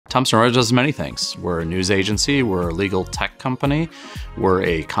Thomson Reuters does many things. We're a news agency, we're a legal tech company, we're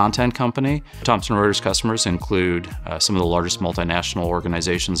a content company. Thomson Reuters customers include some of the largest multinational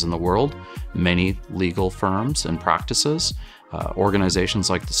organizations in the world, many legal firms and practices, organizations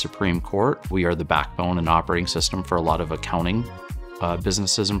like the Supreme Court. We are the backbone and operating system for a lot of accounting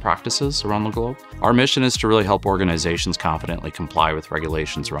businesses and practices around the globe. Our mission is to really help organizations confidently comply with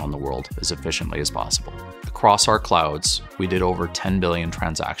regulations around the world as efficiently as possible. Across our clouds, we did over 10 billion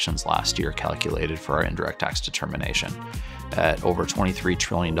transactions last year calculated for our indirect tax determination at over $23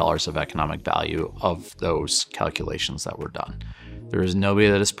 trillion of economic value of those calculations that were done. There is nobody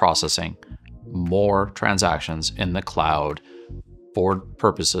that is processing more transactions in the cloud for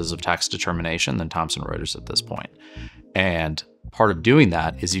purposes of tax determination than Thomson Reuters at this point. And part of doing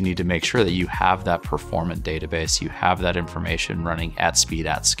that is you need to make sure that you have that performant database, you have that information running at speed,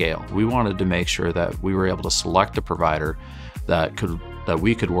 at scale. We wanted to make sure that we were able to select a provider that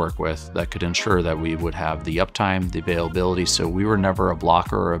we could work with, that could ensure that we would have the uptime, the availability, so we were never a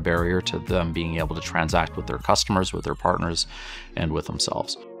blocker or a barrier to them being able to transact with their customers, with their partners, and with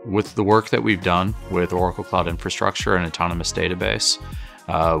themselves. With the work that we've done with Oracle Cloud Infrastructure and Autonomous Database,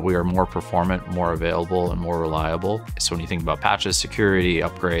 we are more performant, more available, and more reliable. So when you think about patches, security,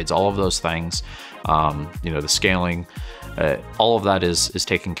 upgrades, all of those things, the scaling, all of that is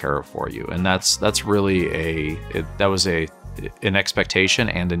taken care of for you. And that's really an expectation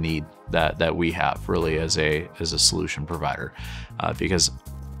and a need that we have really as a solution provider, because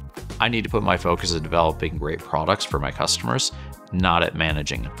I need to put my focus on developing great products for my customers, not at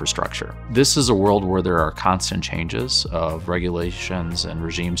managing infrastructure. This is a world where there are constant changes of regulations and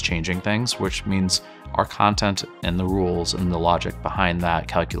regimes changing things, which means our content and the rules and the logic behind that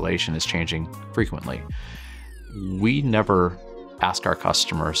calculation is changing frequently. We never ask our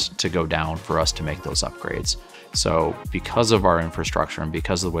customers to go down for us to make those upgrades. So because of our infrastructure and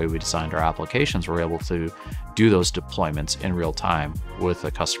because of the way we designed our applications, we're able to do those deployments in real time with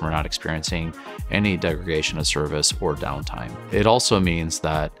the customer not experiencing any degradation of service or downtime. It also means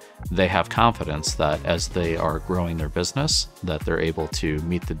that they have confidence that as they are growing their business, that they're able to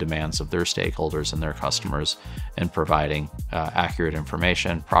meet the demands of their stakeholders and their customers in providing accurate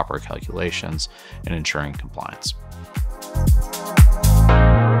information, proper calculations, and ensuring compliance.